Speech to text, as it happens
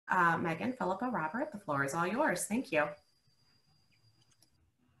Megan, Philippa, Robert, the floor is all yours. Thank you.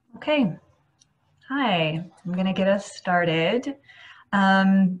 Okay. Hi, I'm going to get us started. We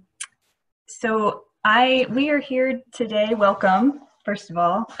are here today. Welcome, first of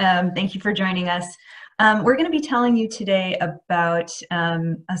all. Thank you for joining us. We're going to be telling you today about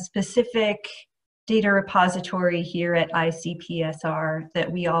a specific data repository here at ICPSR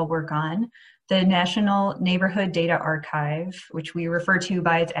that we all work on, the National Neighborhood Data Archive, which we refer to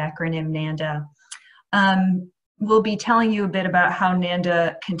by its acronym NaNDA. We'll be telling you a bit about how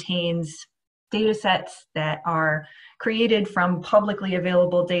NaNDA contains data sets that are created from publicly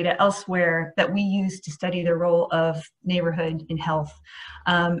available data elsewhere that we use to study the role of neighborhood in health.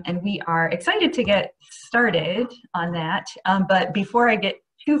 And we are excited to get started on that. But before I get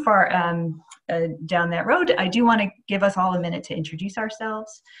too far down that road, I do want to give us all a minute to introduce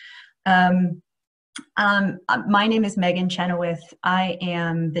ourselves. My name is Megan Chenoweth. I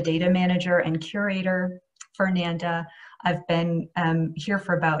am the data manager and curator for NaNDA. I've been here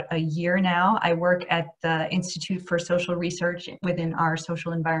for about a year now. I work at the Institute for Social Research within our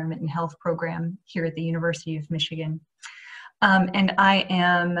Social Environment and Health program here at the University of Michigan. And I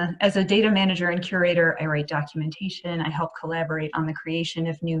am, as a data manager and curator, I write documentation, I help collaborate on the creation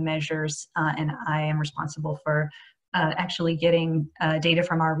of new measures, and I am responsible for actually getting data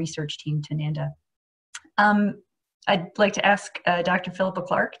from our research team to NaNDA. I'd like to ask Dr. Philippa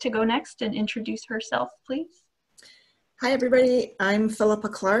Clarke to go next and introduce herself, please. Hi, everybody. I'm Philippa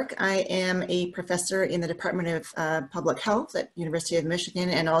Clarke. I am a professor in the Department of Public Health at University of Michigan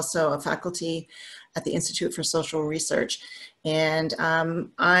and also a faculty at the Institute for Social Research. And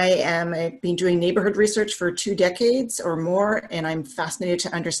I've been doing neighborhood research for 2 decades or more, and I'm fascinated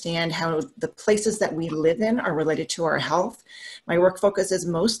to understand how the places that we live in are related to our health. My work focuses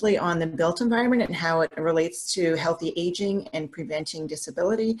mostly on the built environment and how it relates to healthy aging and preventing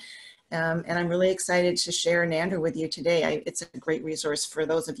disability. And I'm really excited to share NaNDA with you today. It's a great resource for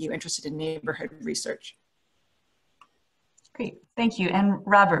those of you interested in neighborhood research. Great, thank you. And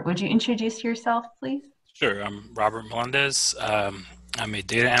Robert, would you introduce yourself, please? Sure, I'm Robert Melendez. I'm a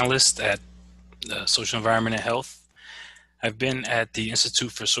data analyst at the Social Environment and Health. I've been at the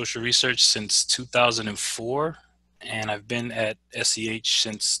Institute for Social Research since 2004, and I've been at SEH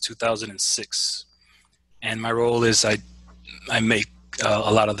since 2006. And my role is I make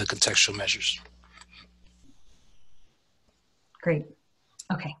a lot of the contextual measures. Great.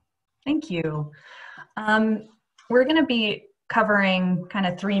 Okay. Thank you. We're going to be covering kind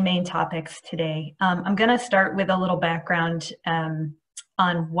of 3 main topics today. I'm going to start with a little background on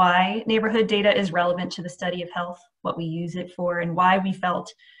why neighborhood data is relevant to the study of health, what we use it for, and why we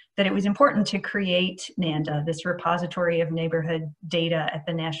felt that it was important to create NaNDA, this repository of neighborhood data at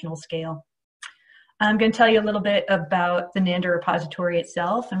the national scale. I'm going to tell you a little bit about the NaNDA repository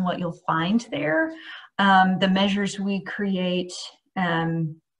itself and what you'll find there, the measures we create.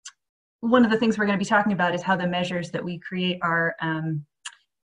 One of the things we're going to be talking about is how the measures that we create are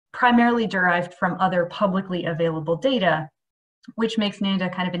primarily derived from other publicly available data, which makes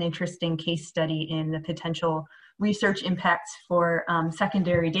NaNDA kind of an interesting case study in the potential research impacts for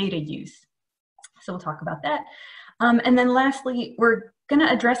secondary data use. So we'll talk about that. And then lastly, we're going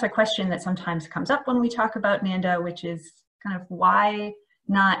to address a question that sometimes comes up when we talk about NaNDA, which is kind of why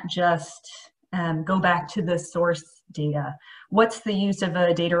not just go back to the source data? What's the use of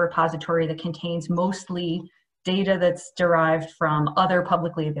a data repository that contains mostly data that's derived from other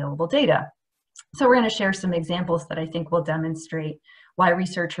publicly available data? So we're going to share some examples that I think will demonstrate why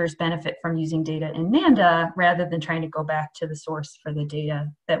researchers benefit from using data in NaNDA rather than trying to go back to the source for the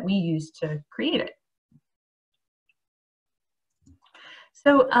data that we use to create it.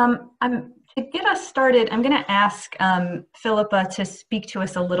 So to get us started, I'm going to ask Philippa to speak to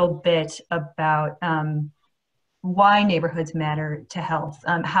us a little bit about why neighborhoods matter to health,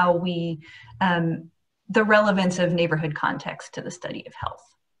 how the relevance of neighborhood context to the study of health.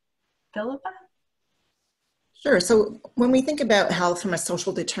 Philippa? Sure. So when we think about health from a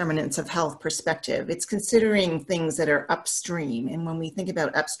social determinants of health perspective, it's considering things that are upstream. And when we think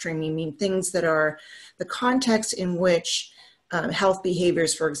about upstream, we mean things that are the context in which health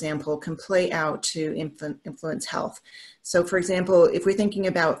behaviors, for example, can play out to influence health. So for example, if we're thinking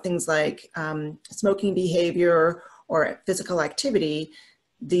about things like smoking behavior or physical activity,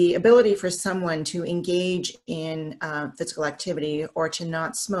 the ability for someone to engage in physical activity or to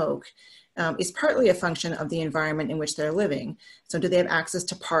not smoke is partly a function of the environment in which they're living. So do they have access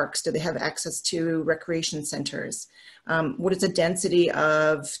to parks? Do they have access to recreation centers? What is the density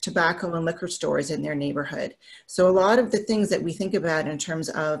of tobacco and liquor stores in their neighborhood? So a lot of the things that we think about in terms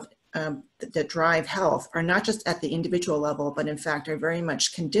of that drive health are not just at the individual level, but in fact are very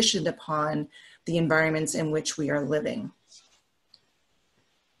much conditioned upon the environments in which we are living.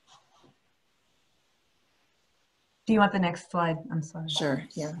 Do you want the next slide? I'm sorry. Sure,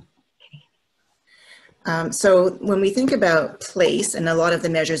 yeah. So when we think about place, and a lot of the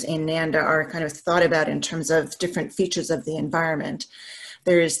measures in NaNDA are kind of thought about in terms of different features of the environment.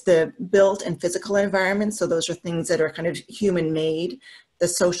 There's the built and physical environment, so those are things that are kind of human-made. The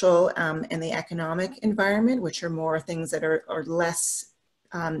social and the economic environment, which are more things that are less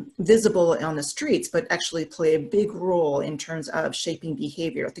visible on the streets, but actually play a big role in terms of shaping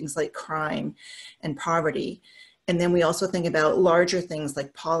behavior, things like crime and poverty. And then we also think about larger things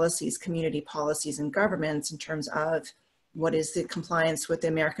like policies, community policies and governments in terms of what is the compliance with the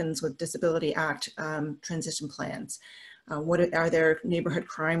Americans with Disability Act transition plans? What are their neighborhood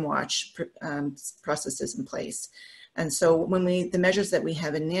crime watch processes in place? And so when the measures that we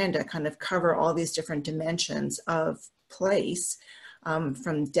have in NaNDA kind of cover all these different dimensions of place,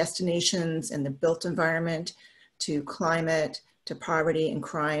 from destinations and the built environment to climate, to poverty and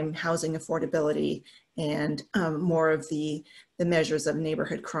crime, housing affordability, and more of the measures of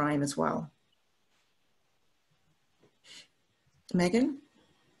neighborhood crime as well. Megan,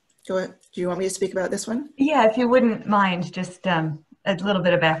 go ahead. Do you want me to speak about this one? Yeah, if you wouldn't mind, just a little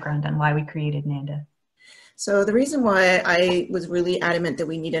bit of background on why we created NaNDA. So the reason why I was really adamant that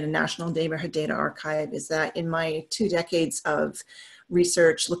we needed a national neighborhood data archive is that in my 2 decades of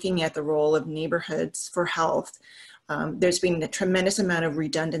research looking at the role of neighborhoods for health, there's been a tremendous amount of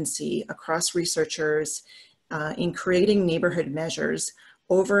redundancy across researchers in creating neighborhood measures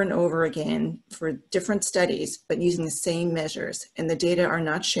over and over again for different studies, but using the same measures, and the data are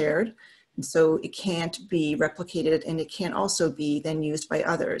not shared. And so it can't be replicated, and it can't also be then used by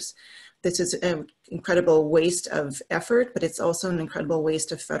others. This is an incredible waste of effort, but it's also an incredible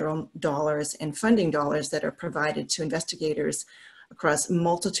waste of federal dollars and funding dollars that are provided to investigators across a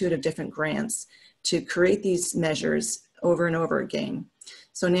multitude of different grants to create these measures over and over again.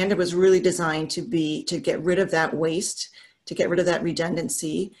 So NaNDA was really designed to get rid of that waste, to get rid of that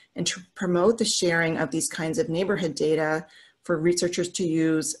redundancy, and to promote the sharing of these kinds of neighborhood data for researchers to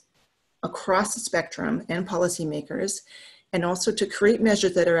use across the spectrum and policymakers, and also to create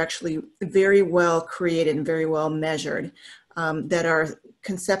measures that are actually very well created and very well measured, that are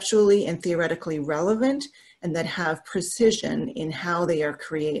conceptually and theoretically relevant, and that have precision in how they are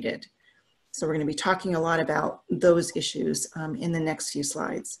created. So we're going to be talking a lot about those issues in the next few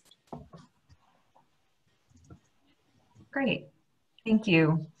slides. Great, thank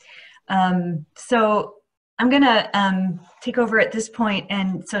you. So I'm going to take over at this point,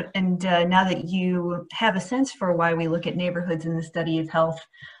 and now that you have a sense for why we look at neighborhoods in the study of health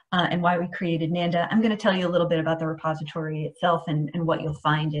and why we created NaNDA, I'm going to tell you a little bit about the repository itself and what you'll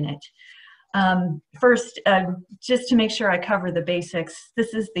find in it. First, just to make sure I cover the basics,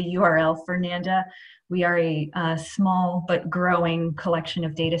 this is the URL for NaNDA. We are a small but growing collection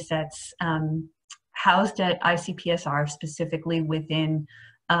of data sets housed at ICPSR, specifically within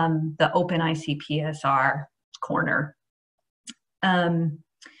the open ICPSR corner. NaNDA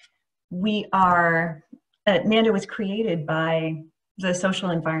was created by the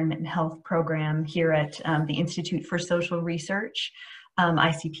Social Environment and Health program here at the Institute for Social Research,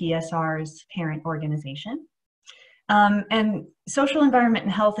 ICPSR's parent organization. And Social Environment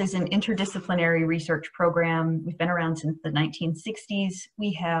and Health is an interdisciplinary research program. We've been around since the 1960s.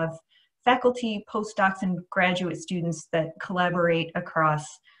 We have faculty, postdocs, and graduate students that collaborate across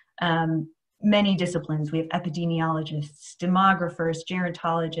many disciplines. We have epidemiologists, demographers,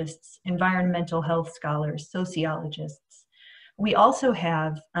 gerontologists, environmental health scholars, sociologists. We also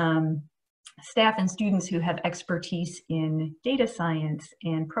have staff and students who have expertise in data science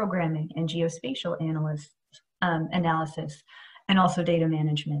and programming and geospatial analysis, and also data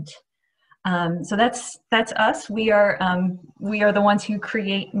management. So that's us. We are the ones who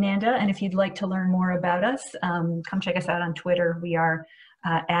create NaNDA, and if you'd like to learn more about us, come check us out on Twitter. We are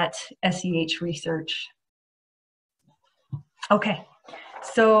at SEH Research. Okay,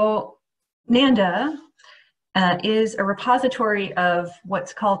 so NaNDA is a repository of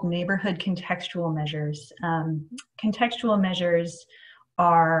what's called neighborhood contextual measures. Contextual measures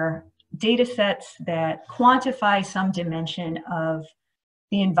are data sets that quantify some dimension of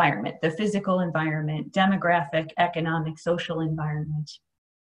the environment, the physical environment, demographic, economic, social environment.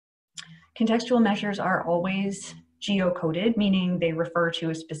 Contextual measures are always geocoded, meaning they refer to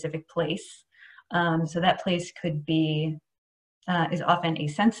a specific place. So that place could be, is often a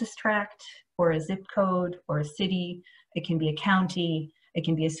census tract, or a zip code, or a city. It can be a county, it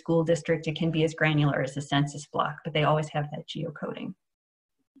can be a school district, it can be as granular as a census block, but they always have that geocoding.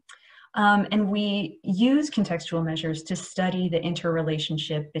 And we use contextual measures to study the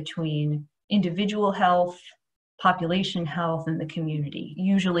interrelationship between individual health, population health, and the community,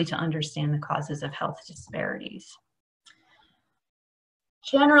 usually to understand the causes of health disparities.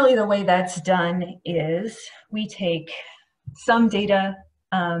 Generally, the way that's done is we take some data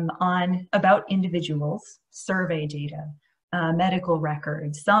about individuals, survey data, medical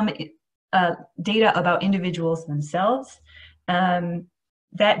records, some data about individuals themselves.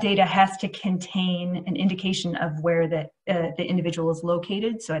 That data has to contain an indication of where the individual is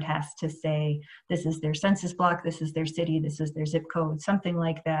located. So it has to say, this is their census block, this is their city, this is their zip code, something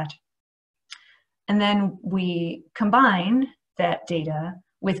like that. And then we combine that data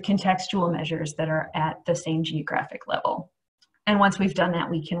with contextual measures that are at the same geographic level. And once we've done that,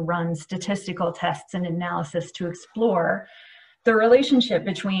 we can run statistical tests and analysis to explore the relationship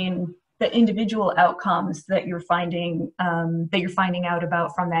between the individual outcomes that you're finding out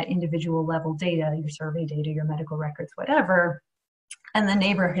about from that individual level data, your survey data, your medical records, whatever, and the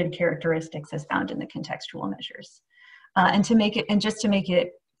neighborhood characteristics as found in the contextual measures. And just to make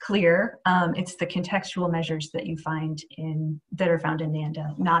it clear, it's the contextual measures that you find that are found in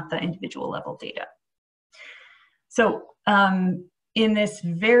NaNDA, not the individual level data. So in this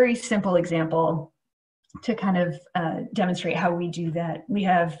very simple example, to kind of demonstrate how we do that, we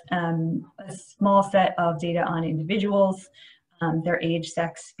have a small set of data on individuals, their age,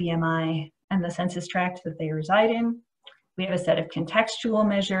 sex, BMI, and the census tract that they reside in. We have a set of contextual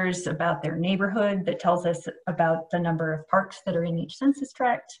measures about their neighborhood that tells us about the number of parks that are in each census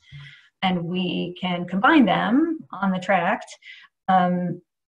tract. And we can combine them on the tract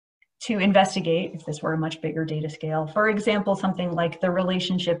to investigate, if this were a much bigger data scale, for example, something like the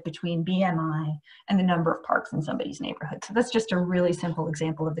relationship between BMI and the number of parks in somebody's neighborhood. So that's just a really simple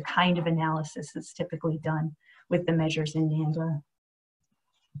example of the kind of analysis that's typically done with the measures in NaNDA.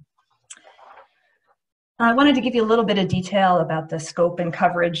 I wanted to give you a little bit of detail about the scope and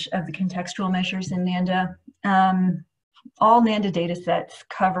coverage of the contextual measures in NaNDA. All NaNDA data sets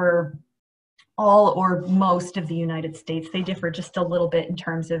cover all or most of the United States. They differ just a little bit in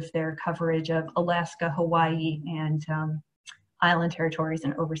terms of their coverage of Alaska, Hawaii, and island territories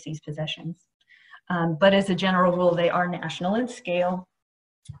and overseas possessions. But as a general rule, they are national in scale.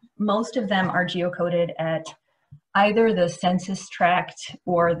 Most of them are geocoded at either the census tract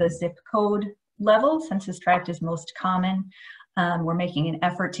or the zip code level. Census tract is most common. We're making an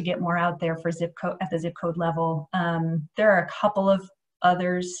effort to get more out there for zip code at the zip code level. There are a couple of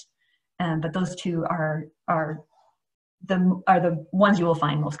others, but those two are the ones you will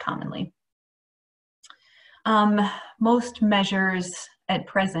find most commonly. Most measures at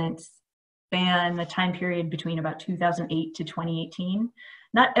present span the time period between about 2008 to 2018.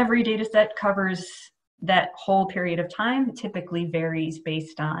 Not every data set covers that whole period of time. It typically varies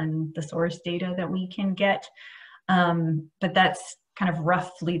based on the source data that we can get, but that's kind of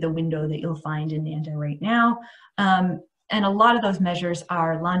roughly the window that you'll find in NaNDA right now. And a lot of those measures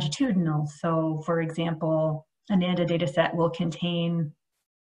are longitudinal. So for example, a NaNDA data set will contain,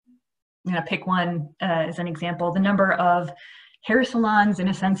 I'm gonna pick one as an example, the number of hair salons in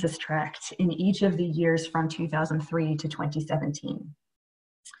a census tract in each of the years from 2003 to 2017.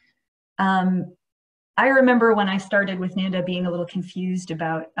 I remember when I started with NaNDA being a little confused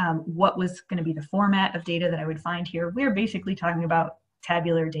about what was going to be the format of data that I would find here. We're basically talking about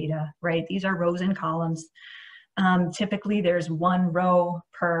tabular data, right? These are rows and columns. Typically, there's one row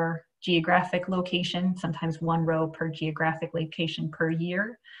per geographic location, sometimes one row per geographic location per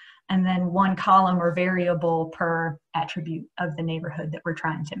year, and then one column or variable per attribute of the neighborhood that we're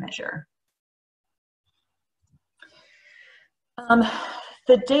trying to measure.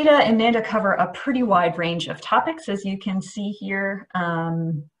 The data in NaNDA cover a pretty wide range of topics, as you can see here.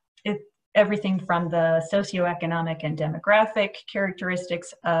 Everything from the socioeconomic and demographic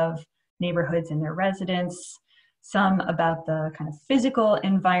characteristics of neighborhoods and their residents, some about the kind of physical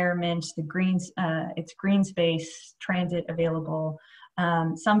environment, its green space, transit available,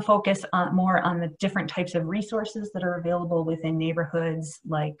 some focus more on the different types of resources that are available within neighborhoods,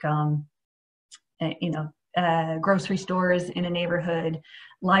 like grocery stores in a neighborhood,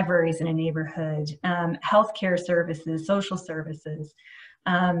 libraries in a neighborhood, healthcare services, social services.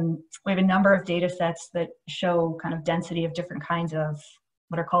 We have a number of data sets that show kind of density of different kinds of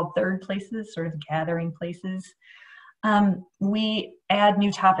what are called third places, sort of gathering places. We add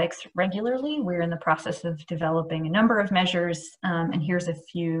new topics regularly. We're in the process of developing a number of measures, and here's a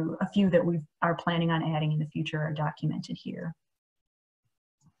few that we are planning on adding in the future are documented here.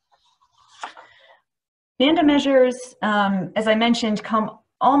 NaNDA measures, as I mentioned, come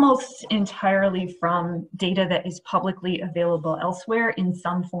almost entirely from data that is publicly available elsewhere in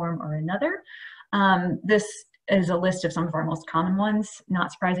some form or another. This is a list of some of our most common ones.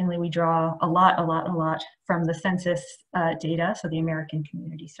 Not surprisingly, we draw a lot from the census data, so the American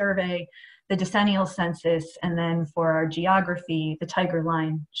Community Survey, the decennial census, and then for our geography, the tiger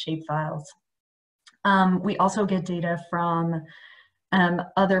line shapefiles. We also get data from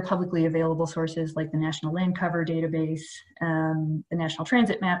other publicly available sources like the National Land Cover Database, the National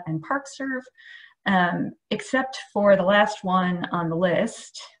Transit Map, and ParkServe, except for the last one on the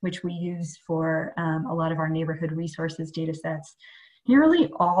list, which we use for a lot of our neighborhood resources data sets. Nearly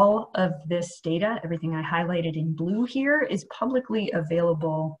all of this data, everything I highlighted in blue here, is publicly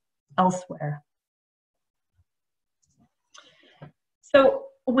available elsewhere. So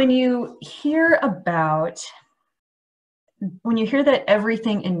when you hear that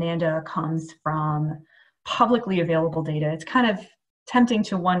everything in NaNDA comes from publicly available data, it's kind of tempting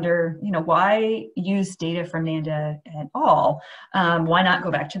to wonder, why use data from NaNDA at all? Why not go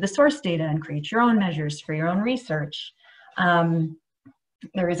back to the source data and create your own measures for your own research?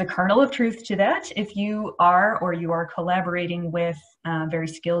 There is a kernel of truth to that. If you are collaborating with very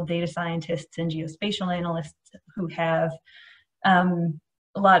skilled data scientists and geospatial analysts who have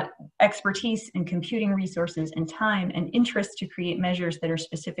a lot of expertise in computing resources and time and interest to create measures that are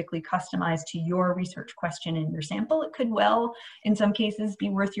specifically customized to your research question and your sample, it could well, in some cases, be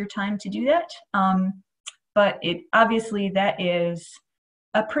worth your time to do that. But obviously that is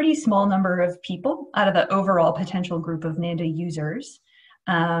a pretty small number of people out of the overall potential group of NaNDA users.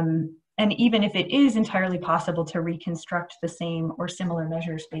 And even if it is entirely possible to reconstruct the same or similar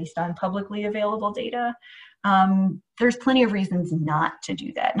measures based on publicly available data, there's plenty of reasons not to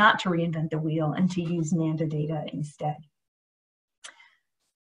do that, not to reinvent the wheel and to use NaNDA data instead.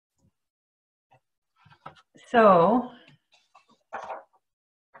 So,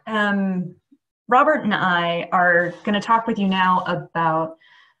 Robert and I are going to talk with you now about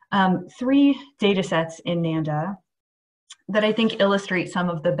 3 data sets in NaNDA that I think illustrate some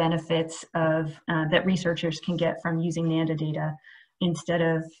of the benefits of that researchers can get from using NaNDA data instead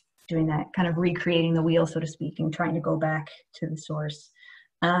of doing that kind of recreating the wheel, so to speak, and trying to go back to the source.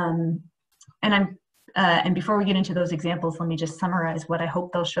 And before we get into those examples, let me just summarize what I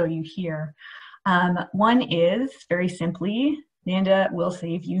hope they'll show you here. One is, very simply, NaNDA will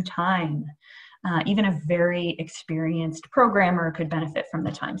save you time. Even a very experienced programmer could benefit from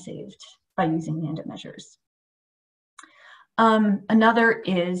the time saved by using NaNDA measures. Another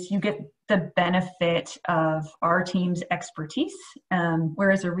is you get the benefit of our team's expertise,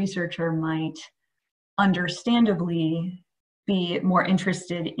 whereas a researcher might understandably be more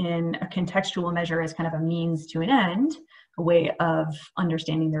interested in a contextual measure as kind of a means to an end, a way of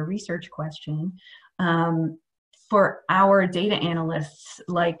understanding their research question. For our data analysts,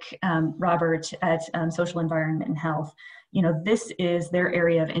 like Robert at Social Environment and Health, this is their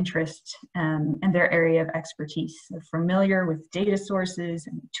area of interest and their area of expertise. They're familiar with data sources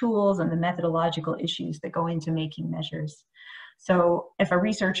and tools and the methodological issues that go into making measures. So if a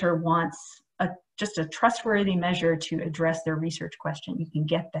researcher wants just a trustworthy measure to address their research question, you can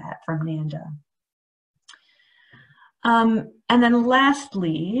get that from NaNDA. And then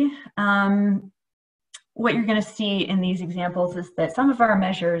lastly, what you're going to see in these examples is that some of our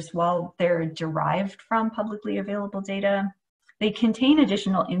measures, while they're derived from publicly available data, they contain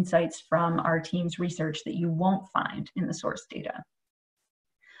additional insights from our team's research that you won't find in the source data.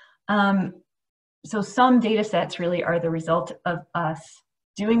 So some data sets really are the result of us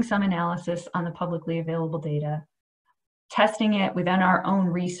doing some analysis on the publicly available data, testing it within our own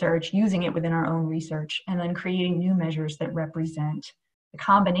research, using it within our own research, and then creating new measures that represent the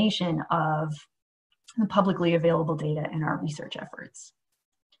combination of the publicly available data in our research efforts.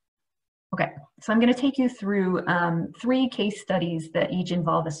 Okay, so I'm going to take you through 3 case studies that each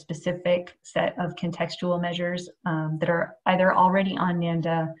involve a specific set of contextual measures that are either already on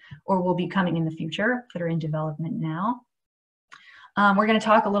NaNDA or will be coming in the future, that are in development now. We're going to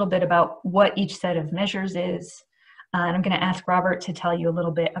talk a little bit about what each set of measures is, and I'm going to ask Robert to tell you a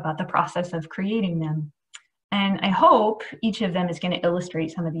little bit about the process of creating them. And I hope each of them is going to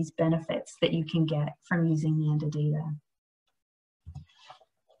illustrate some of these benefits that you can get from using NaNDA data.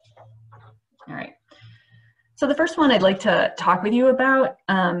 All right. So the first one I'd like to talk with you about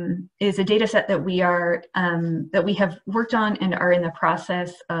is a data set that we have worked on and are in the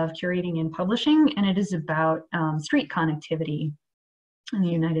process of curating and publishing, and it is about street connectivity in the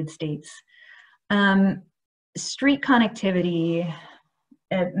United States. Street connectivity,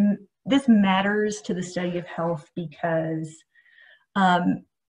 this matters to the study of health because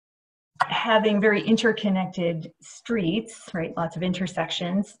having very interconnected streets, right, lots of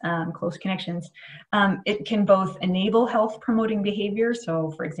intersections, close connections, it can both enable health promoting behavior.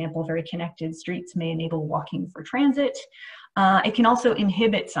 So for example, very connected streets may enable walking for transit. It can also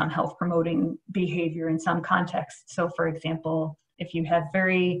inhibit some health promoting behavior in some contexts. So for example, if you have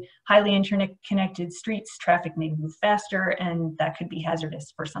very highly interconnected streets, traffic may move faster, and that could be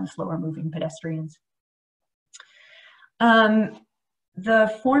hazardous for some slower moving pedestrians.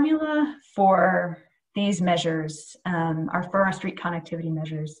 The formula for these measures, for our street connectivity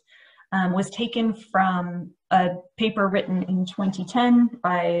measures, was taken from a paper written in 2010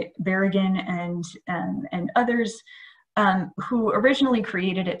 by Berrigan and others, who originally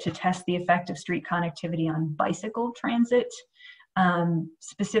created it to test the effect of street connectivity on bicycle transit,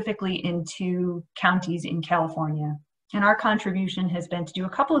 specifically in 2 counties in California. And our contribution has been to do a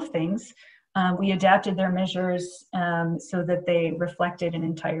couple of things. We adapted their measures so that they reflected an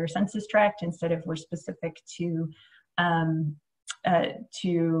entire census tract instead of were specific to a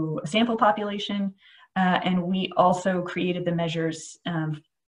sample population. And we also created the measures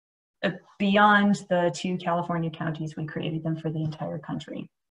beyond the 2 California counties. We created them for the entire country.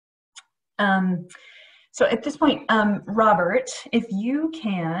 So at this point, Robert, if you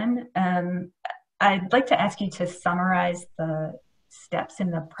can, I'd like to ask you to summarize the steps in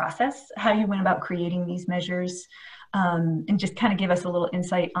the process, how you went about creating these measures, and just kind of give us a little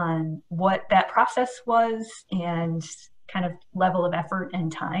insight on what that process was and kind of level of effort and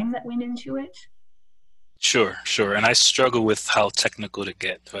time that went into it. Sure. And I struggle with how technical to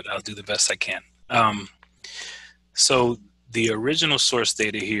get, but I'll do the best I can. So the original source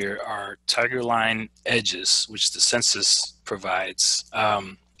data here are Tiger Line edges, which the census provides,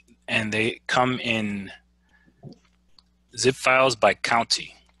 and they come in zip files by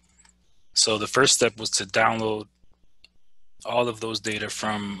county. So the first step was to download all of those data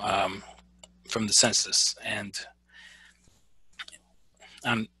from the census, and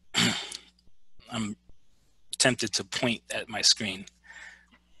I'm tempted to point at my screen.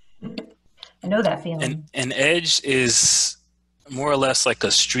 I know that feeling. An edge is more or less like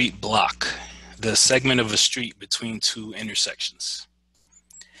a street block, the segment of a street between 2 intersections.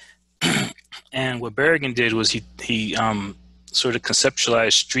 And what Berrigan did was he sort of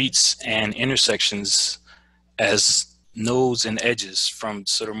conceptualized streets and intersections as nodes and edges from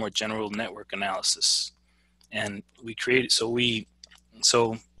sort of more general network analysis. And we created,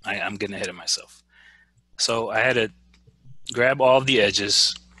 I'm getting ahead of myself. So I had to grab all of the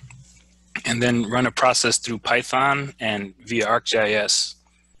edges and then run a process through Python and via ArcGIS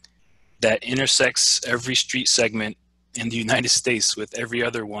that intersects every street segment in the United States with every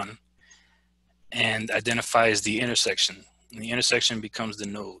other one and identifies the intersection. And the intersection becomes the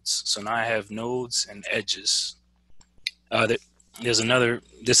nodes. So now I have nodes and edges. There's another,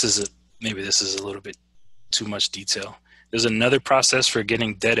 maybe this is a little bit too much detail. There's another process for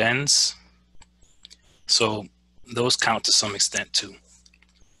getting dead ends. So those count to some extent too.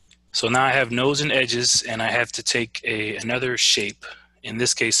 So now I have nodes and edges, and I have to take another shape, in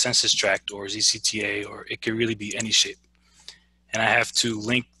this case census tract or ZCTA, or it could really be any shape. And I have to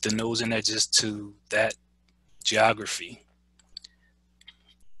link the nodes and edges to that geography.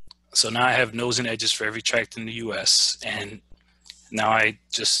 So now I have nodes and edges for every tract in the US, and now I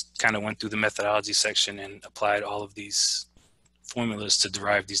just kind of went through the methodology section and applied all of these formulas to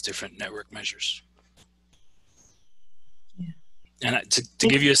derive these different network measures. And to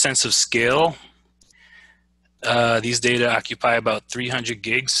give you a sense of scale, these data occupy about 300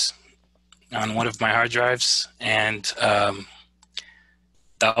 gigs on one of my hard drives and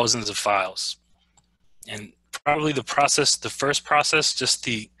thousands of files. And probably the first process,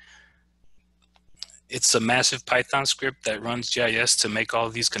 it's a massive Python script that runs GIS to make all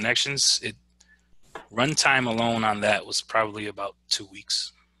of these connections. Runtime alone on that was probably about 2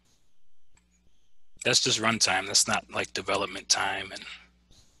 weeks. That's just runtime. That's not like development time and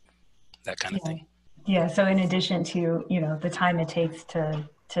that kind of thing. Yeah. So in addition to the time it takes to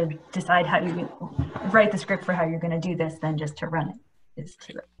decide how you write the script for how you're going to do this, then just to run it is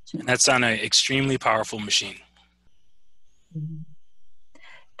too. And that's on an extremely powerful machine.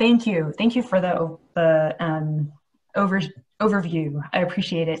 Thank you. Thank you for the overview. I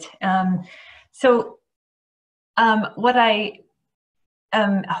appreciate it. What I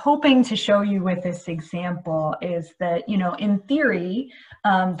am hoping to show you with this example is that, in theory,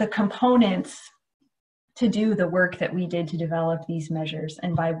 the components to do the work that we did to develop these measures,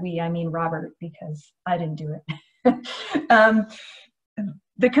 and by we, I mean Robert, because I didn't do it.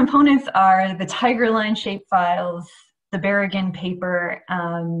 The components are the Tiger Line shapefiles, the Berrigan paper,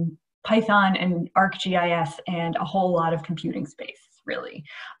 Python and ArcGIS, and a whole lot of computing space, really.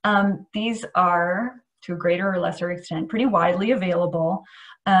 These are, to a greater or lesser extent, pretty widely available.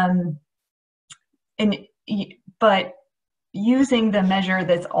 But using the measure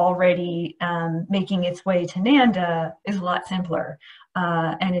that's already making its way to NaNDA is a lot simpler,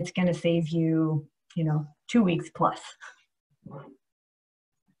 and it's going to save you, 2 weeks plus.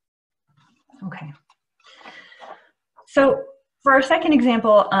 Okay. So for our second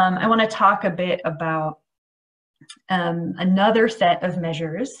example, I want to talk a bit about another set of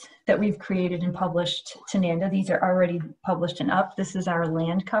measures that we've created and published to NaNDA. These are already published and up. This is our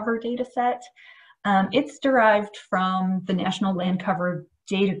land cover data set. It's derived from the National Land Cover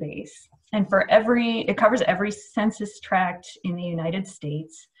Database. And it covers every census tract in the United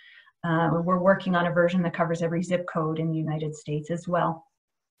States. We're working on a version that covers every zip code in the United States as well.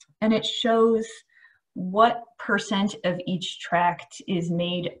 And it shows what percent of each tract is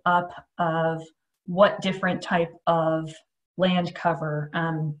made up of what different type of land cover,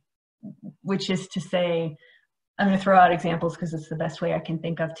 which is to say, I'm going to throw out examples because it's the best way I can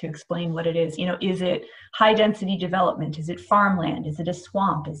think of to explain what it is. Is it high density development? Is it farmland? Is it a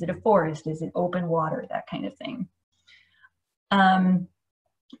swamp? Is it a forest? Is it open water? That kind of thing.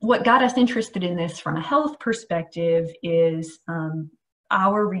 What got us interested in this from a health perspective is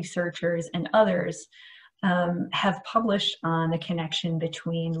our researchers and others have published on the connection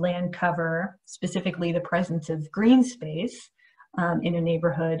between land cover, specifically the presence of green space in a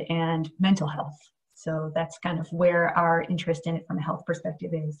neighborhood, and mental health. So that's kind of where our interest in it from a health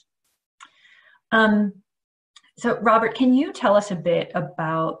perspective is. So Robert, can you tell us a bit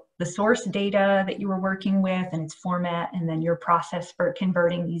about the source data that you were working with and its format, and then your process for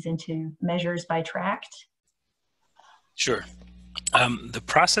converting these into measures by tract? Sure. The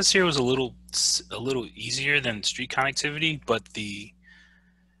process here was a little easier than street connectivity, but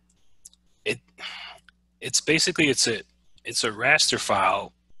it's basically it's a raster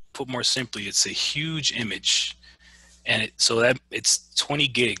file. Put more simply, it's a huge image, and so that it's 20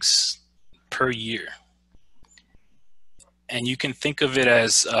 gigs per year, and you can think of it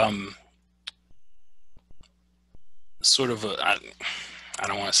as sort of I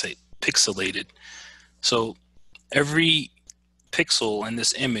don't want to say pixelated. So every pixel in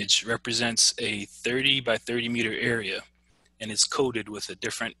this image represents a 30 by 30 meter area, and it's coded with a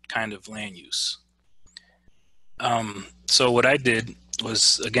different kind of land use. So what I did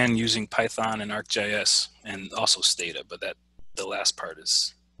was, again, using Python and ArcGIS and also Stata, but the last part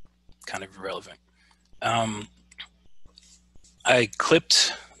is kind of irrelevant. I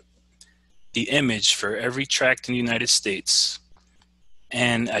clipped the image for every tract in the United States,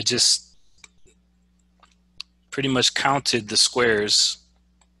 and I just pretty much counted the squares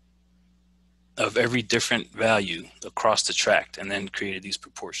of every different value across the tract and then created these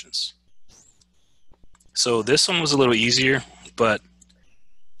proportions. So this one was a little easier, but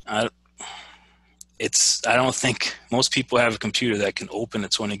I don't think most people have a computer that can open a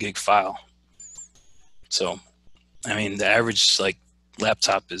 20 gig file. So, I mean, the average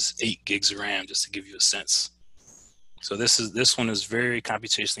laptop is 8 gigs of RAM, just to give you a sense. So this one is very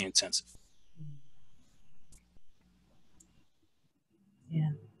computationally intensive.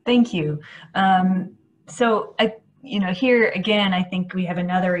 Yeah, thank you. So here again, I think we have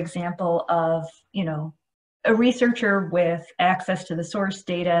another example of, a researcher with access to the source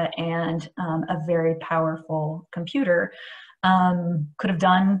data and a very powerful computer could have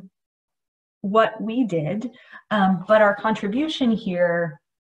done what we did, but our contribution here,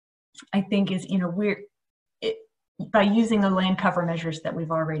 I think, is by using the land cover measures that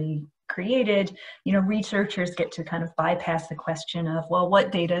we've already created, researchers get to kind of bypass the question of, well,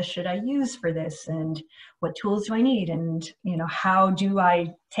 what data should I use for this, and what tools do I need, and how do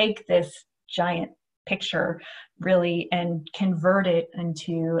I take this giant picture really and convert it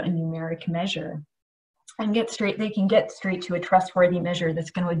into a numeric measure, and they can get straight to a trustworthy measure that's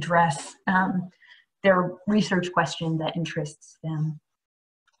going to address their research question that interests them.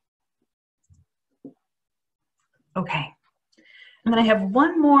 Okay, and then I have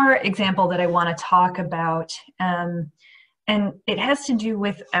one more example that I want to talk about, and it has to do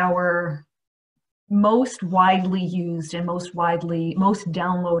with our most widely used and most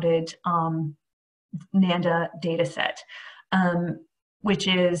downloaded NaNDA data set, which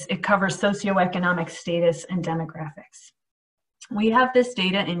it covers socioeconomic status and demographics. We have this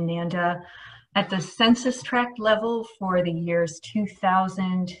data in NaNDA at the census tract level for the years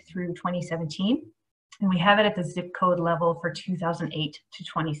 2000 through 2017, and we have it at the zip code level for 2008 to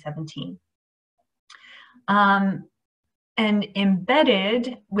 2017. And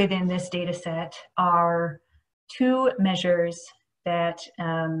embedded within this data set are two measures that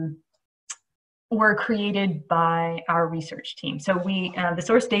were created by our research team. So the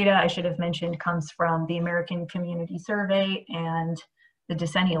source data I should have mentioned comes from the American Community Survey and the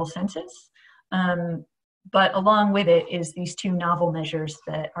decennial census. But along with it is these two novel measures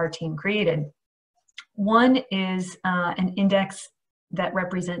that our team created. One is an index that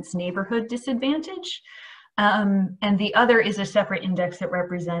represents neighborhood disadvantage, and the other is a separate index that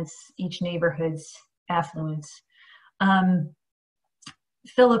represents each neighborhood's affluence.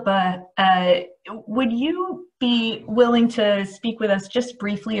 Philippa, would you be willing to speak with us just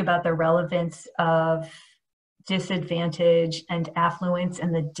briefly about the relevance of disadvantage and affluence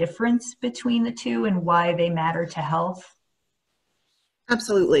and the difference between the two and why they matter to health?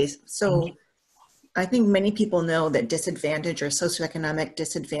 Absolutely. So I think many people know that disadvantage or socioeconomic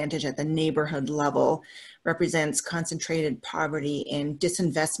disadvantage at the neighborhood level represents concentrated poverty and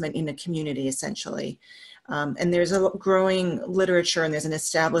disinvestment in a community, essentially. And there's a growing literature, and there's an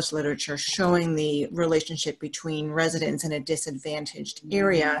established literature showing the relationship between residents in a disadvantaged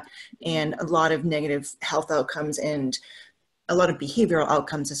area and a lot of negative health outcomes and a lot of behavioral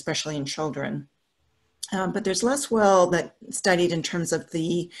outcomes, especially in children. But there's less well that studied in terms of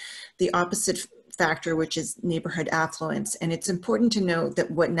the opposite factor, which is neighborhood affluence. And it's important to note that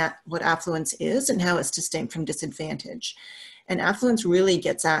what affluence is and how it's distinct from disadvantage. And affluence really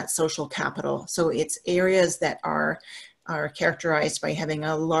gets at social capital. So it's areas that are characterized by having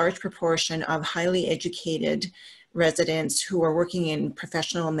a large proportion of highly educated residents who are working in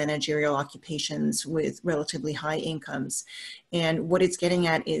professional and managerial occupations with relatively high incomes. And what it's getting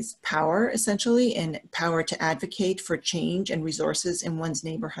at is power, essentially, and power to advocate for change and resources in one's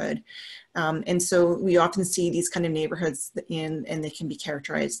neighborhood. And so we often see these kind of neighborhoods and they can be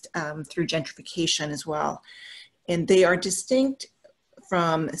characterized through gentrification as well. And they are distinct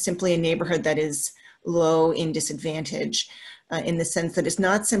from simply a neighborhood that is low in disadvantage, in the sense that it's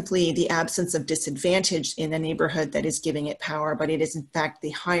not simply the absence of disadvantage in a neighborhood that is giving it power, but it is in fact the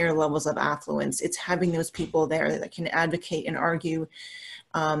higher levels of affluence. It's having those people there that can advocate and argue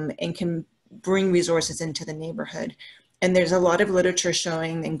and can bring resources into the neighborhood. And there's a lot of literature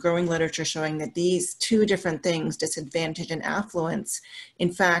showing, and growing literature showing, that these two different things, disadvantage and affluence,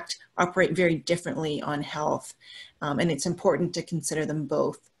 in fact, operate very differently on health. And it's important to consider them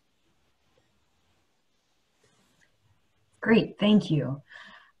both. Great, thank you.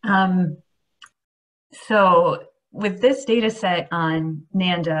 So with this data set on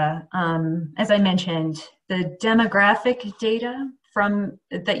NaNDA, as I mentioned, the demographic data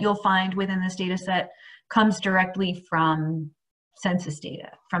that you'll find within this data set comes directly from census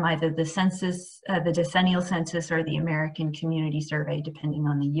data, from either the census, the decennial census, or the American Community Survey, depending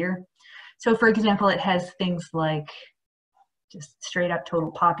on the year. So for example, it has things like just straight up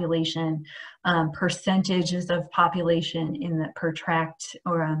total population, percentages of population in the per tract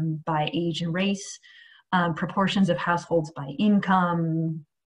or by age and race, proportions of households by income,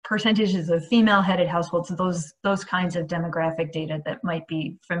 percentages of female-headed households, those kinds of demographic data that might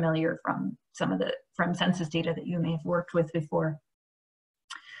be familiar from from census data that you may have worked with before.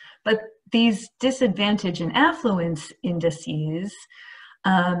 But these disadvantage and affluence indices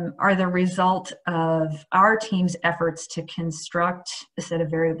are the result of our team's efforts to construct a set of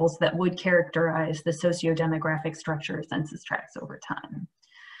variables that would characterize the socio-demographic structure of census tracts over time.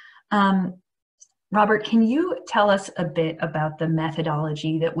 Robert, can you tell us a bit about the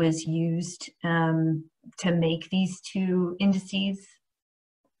methodology that was used to make these two indices?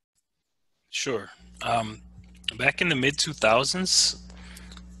 Sure. Back in the mid-2000s,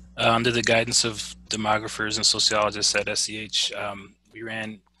 under the guidance of demographers and sociologists at SEH, we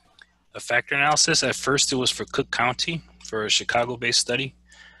ran a factor analysis. At first, it was for Cook County, for a Chicago-based study.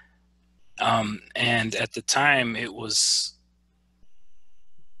 And at the time, I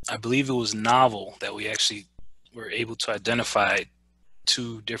believe it was novel that we actually were able to identify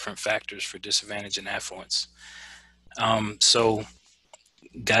two different factors for disadvantage and affluence. So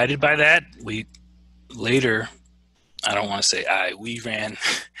guided by that, we later, I don't want to say we ran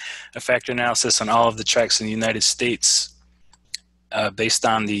a factor analysis on all of the tracts in the United States based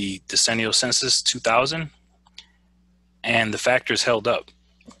on the decennial census 2000, and the factors held up.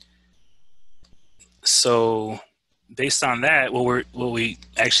 So based on that, what we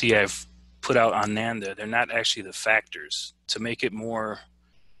actually have put out on NaNDA, they're not actually the factors. To make it more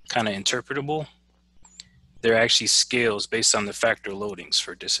kind of interpretable, they're actually scales based on the factor loadings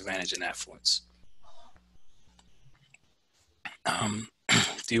for disadvantage and affluence.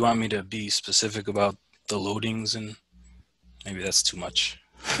 Do you want me to be specific about the loadings, and maybe that's too much?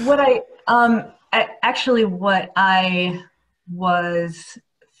 What I was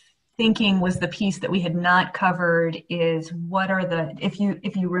thinking was the piece that we had not covered is what are the, if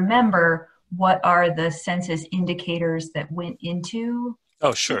you remember, what are the census indicators that went into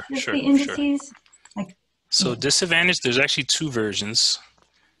Oh, sure. the indices? Like, So disadvantage, there's actually two versions.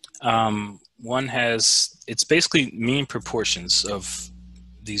 One has, it's basically mean proportions of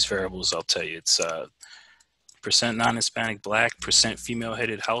these variables, I'll tell you. It's percent non-Hispanic Black, percent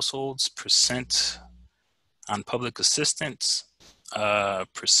female-headed households, percent on public assistance,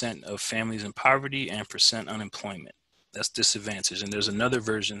 percent of families in poverty, and percent unemployment. That's disadvantage. And there's another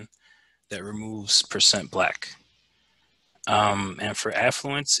version that removes percent Black. And for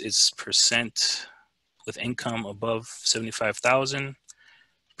affluence, it's percent with income above 75,000,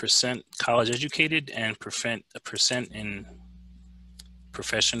 percent college educated, and a percent in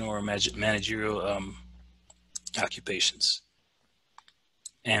professional or managerial occupations.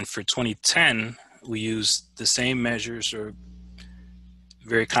 And for 2010, we used the same measures or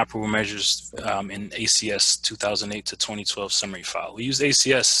very comparable measures in ACS 2008 to 2012 summary file. We used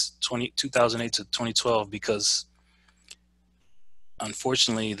ACS 2008 to 2012 because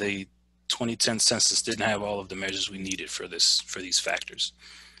unfortunately the 2010 census didn't have all of the measures we needed for these factors.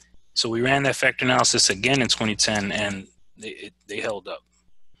 So we ran that factor analysis again in 2010 and they held up.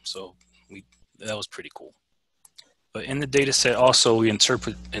 So that was pretty cool. But in the data set also we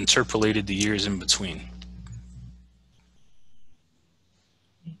interpolated the years in between.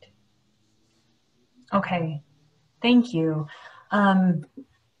 Okay, thank you.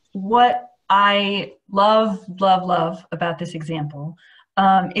 What I love about this example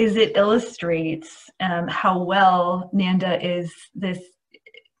is it illustrates how well NaNDA is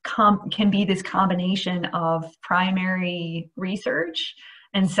can be this combination of primary research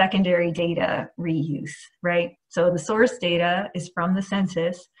and secondary data reuse, right? So the source data is from the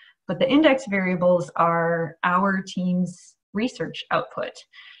census, but the index variables are our team's research output.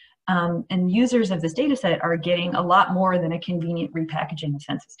 And users of this data set are getting a lot more than a convenient repackaging of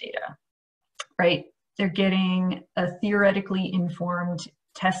census data, right? They're getting a theoretically informed,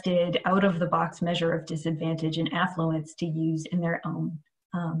 tested, out-of-the-box measure of disadvantage and affluence to use in their own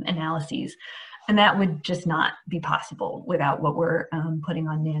analyses. And that would just not be possible without what we're putting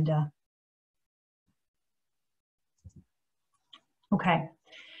on NaNDA. Okay,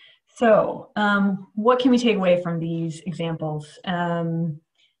 so what can we take away from these examples?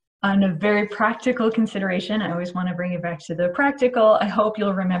 On a very practical consideration, I always want to bring it back to the practical. I hope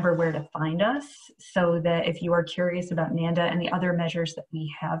you'll remember where to find us so that if you are curious about NaNDA and the other measures that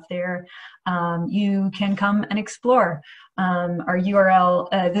we have there, you can come and explore. Our URL,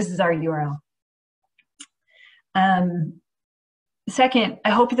 this is our URL. Second,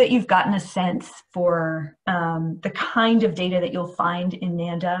 I hope that you've gotten a sense for the kind of data that you'll find in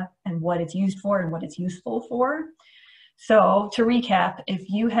NaNDA and what it's used for and what it's useful for. So to recap, if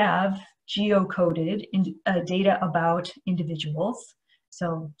you have geocoded data about individuals,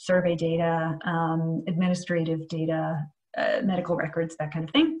 so survey data, administrative data, medical records, that kind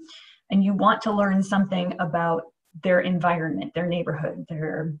of thing, and you want to learn something about their environment, their neighborhood,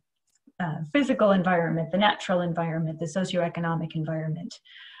 their physical environment, the natural environment, the socioeconomic environment,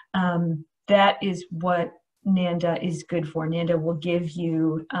 that is what NaNDA is good for. NaNDA will give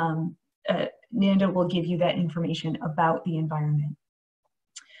you that information about the environment.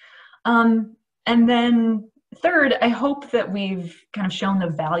 And then third, I hope that we've kind of shown the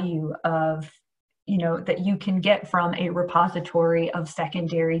value of, that you can get from a repository of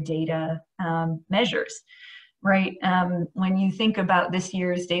secondary data measures, right? When you think about this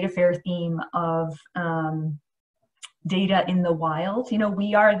year's data fair theme of data in the wild,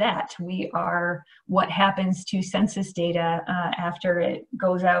 we are that. We are what happens to census data after it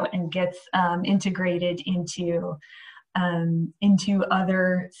goes out and gets integrated into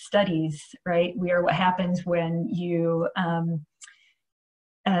other studies, right? We are what happens when you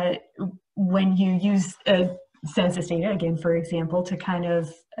use census data, again, for example, to kind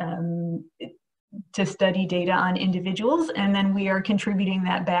of to study data on individuals, and then we are contributing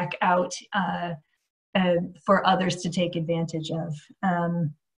that back out for others to take advantage of.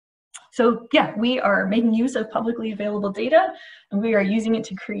 So yeah, we are making use of publicly available data, and we are using it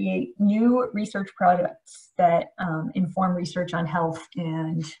to create new research products that inform research on health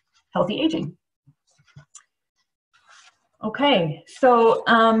and healthy aging. Okay, so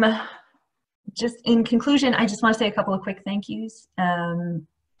just in conclusion, I just want to say a couple of quick thank yous.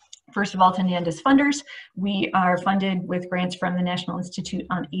 First of all, to NaNDA's funders. We are funded with grants from the National Institute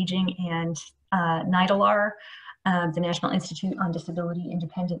on Aging and NIDLR, the National Institute on Disability,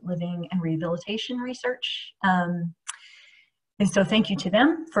 Independent Living, and Rehabilitation Research. And so thank you to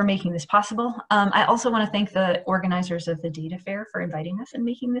them for making this possible. I also want to thank the organizers of the data fair for inviting us and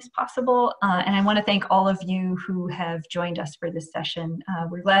making this possible. And I want to thank all of you who have joined us for this session.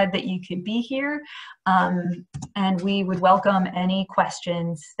 We're glad that you could be here, and we would welcome any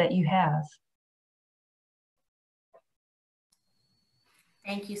questions that you have.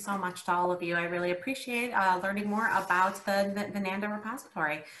 Thank you so much to all of you. I really appreciate learning more about the NaNDA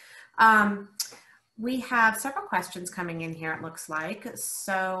repository. We have several questions coming in here, it looks like.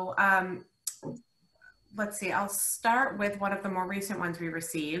 So let's see, I'll start with one of the more recent ones we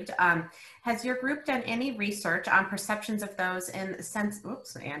received. Has your group done any research on perceptions of those in the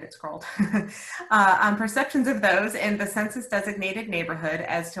on perceptions of those in the census designated neighborhood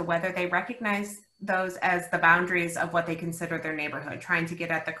as to whether they recognize those as the boundaries of what they consider their neighborhood, trying to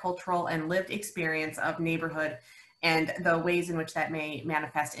get at the cultural and lived experience of neighborhood and the ways in which that may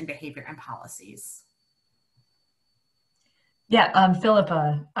manifest in behavior and policies? Yeah,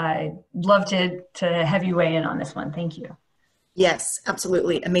 Philippa, I'd love to have you weigh in on this one. Thank you. Yes,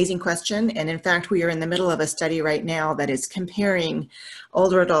 absolutely. Amazing question. And in fact, we are in the middle of a study right now that is comparing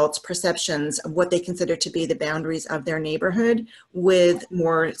older adults' perceptions of what they consider to be the boundaries of their neighborhood with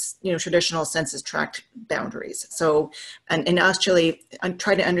more, traditional census tract boundaries. So, and actually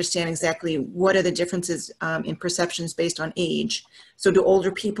try to understand exactly what are the differences in perceptions based on age. So do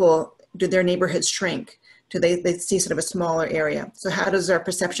older people, do their neighborhoods shrink? Do they see sort of a smaller area? So how does our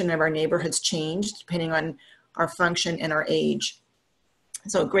perception of our neighborhoods change depending on our function and our age?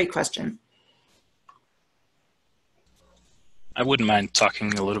 So great question. I wouldn't mind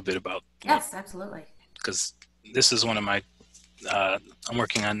talking a little bit about. Yes, absolutely. Because this is one of my, I'm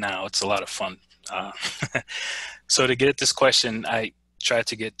working on now. It's a lot of fun. So to get at this question, I tried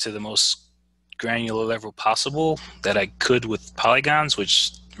to get to the most granular level possible that I could with polygons,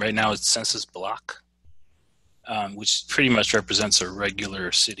 which right now is census block, which pretty much represents a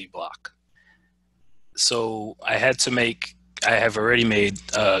regular city block. So I have already made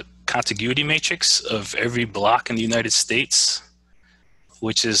a contiguity matrix of every block in the United States,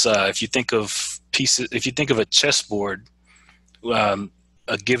 which is if you think of a chessboard, a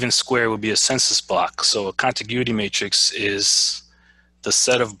given square would be a census block. So a contiguity matrix is the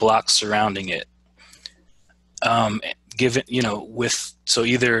set of blocks surrounding it. So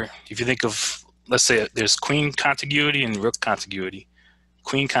either if you think of, let's say there's queen contiguity and rook contiguity.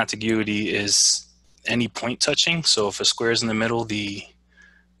 Queen contiguity is any point touching. So if a square is in the middle, the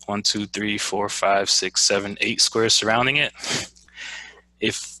 1, 2, 3, 4, 5, 6, 7, 8 squares surrounding it.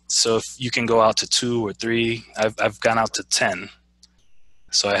 If you can go out to 2 or 3, I've gone out to 10.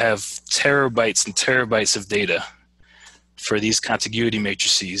 So I have terabytes and terabytes of data for these contiguity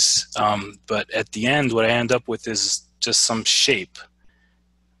matrices. But at the end, what I end up with is just some shape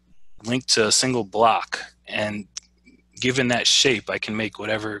linked to a single block. And given that shape, I can make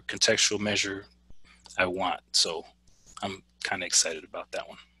whatever contextual measure I want. So I'm kind of excited about that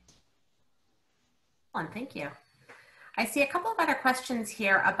one. Thank you. I see a couple of other questions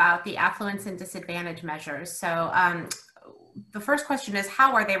here about the affluence and disadvantage measures. So the first question is,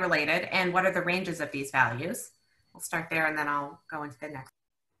 how are they related and what are the ranges of these values? We'll start there and then I'll go into the next.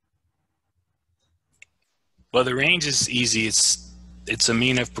 Well, the range is easy. It's a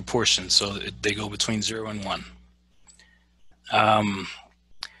mean of proportion. So they go between 0 and 1. How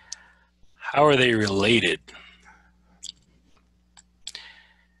are they related?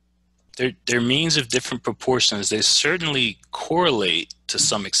 They're means of different proportions. They certainly correlate to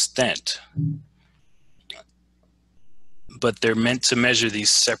some extent, but they're meant to measure these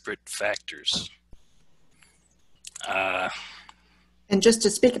separate factors. And just to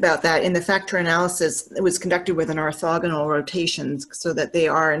speak about that, in the factor analysis, it was conducted with an orthogonal rotations so that they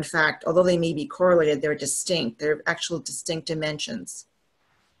are, in fact, although they may be correlated, they're distinct. They're actual distinct dimensions.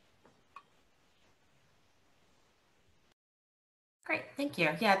 Great, thank you.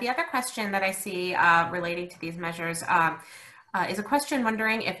 Yeah, the other question that I see relating to these measures is a question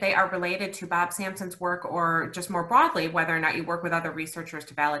wondering if they are related to Bob Sampson's work or just more broadly, whether or not you work with other researchers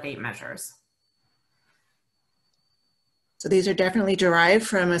to validate measures. So these are definitely derived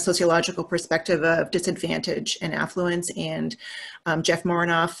from a sociological perspective of disadvantage and affluence. And Jeff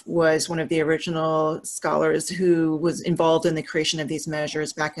Morinoff was one of the original scholars who was involved in the creation of these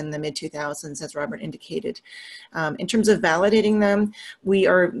measures back in the mid-2000s, as Robert indicated. In terms of validating them, we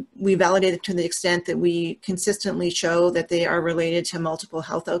validate it to the extent that we consistently show that they are related to multiple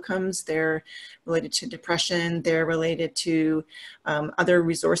health outcomes. They're related to depression, they're related to other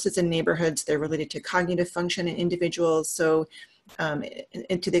resources in neighborhoods, they're related to cognitive function in individuals. So,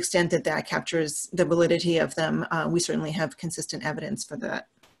 and to the extent that that captures the validity of them, we certainly have consistent evidence for that.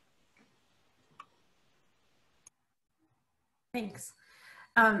 Thanks.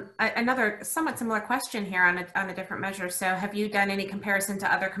 Another somewhat similar question here on a different measure. So have you done any comparison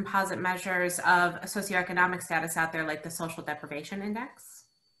to other composite measures of socioeconomic status out there, like the social deprivation index?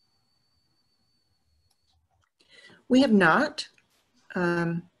 We have not.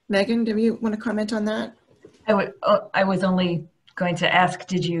 Megan, do you want to comment on that? I was only going to ask,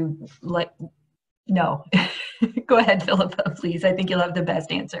 did you no. Go ahead, Philippa, please. I think you'll have the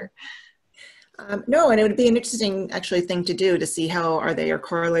best answer. No, and it would be an interesting actually thing to do to see how are they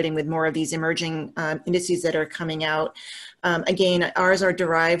correlating with more of these emerging indices that are coming out. Again, ours are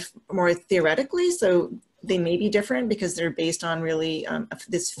derived more theoretically, so they may be different because they're based on really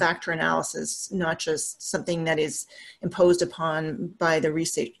this factor analysis, not just something that is imposed upon by the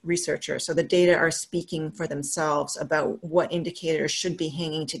researcher. So the data are speaking for themselves about what indicators should be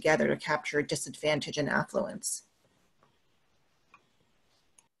hanging together to capture disadvantage and affluence.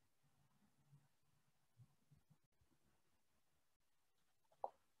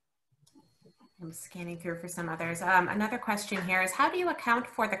 I'm scanning through for some others. Another question here is, how do you account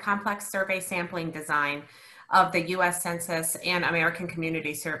for the complex survey sampling design of the US Census and American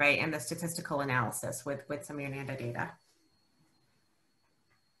Community Survey and the statistical analysis with some of your NaNDA data?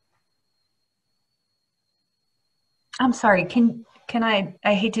 I'm sorry, can I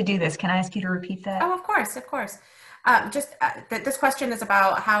hate to do this, can I ask you to repeat that? Oh, of course, of course. This question is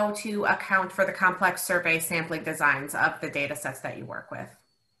about how to account for the complex survey sampling designs of the data sets that you work with.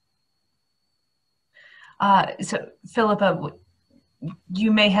 So Philippa,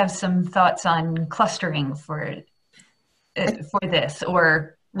 you may have some thoughts on clustering for this,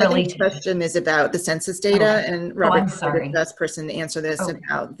 or really. I think the question is about the census data, and Robert is the best person to answer this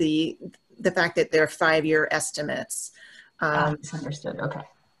about the fact that they're 5-year estimates. Misunderstood. Okay.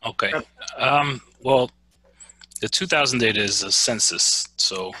 Okay. Well, the 2000 data is a census,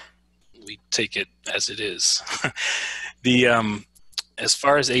 so we take it as it is. As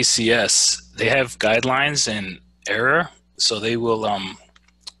far as ACS, they have guidelines and error, so they will.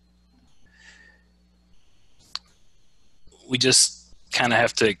 We just kind of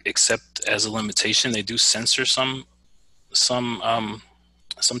have to accept as a limitation. They do censor some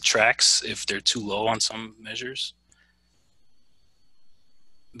tracks if they're too low on some measures,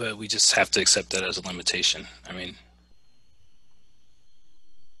 but we just have to accept that as a limitation. I mean.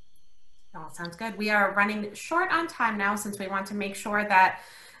 All sounds good. We are running short on time now, since we want to make sure that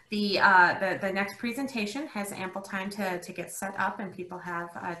the next presentation has ample time to get set up and people have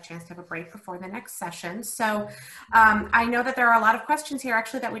a chance to have a break before the next session. So I know that there are a lot of questions here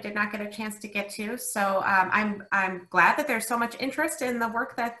actually that we did not get a chance to get to. So I'm glad that there's so much interest in the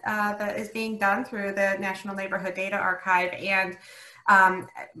work that that is being done through the National Neighborhood Data Archive. And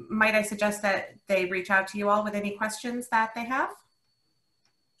might I suggest that they reach out to you all with any questions that they have?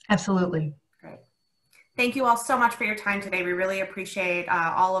 Absolutely. Great. Thank you all so much for your time today. We really appreciate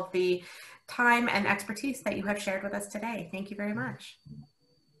all of the time and expertise that you have shared with us today. Thank you very much.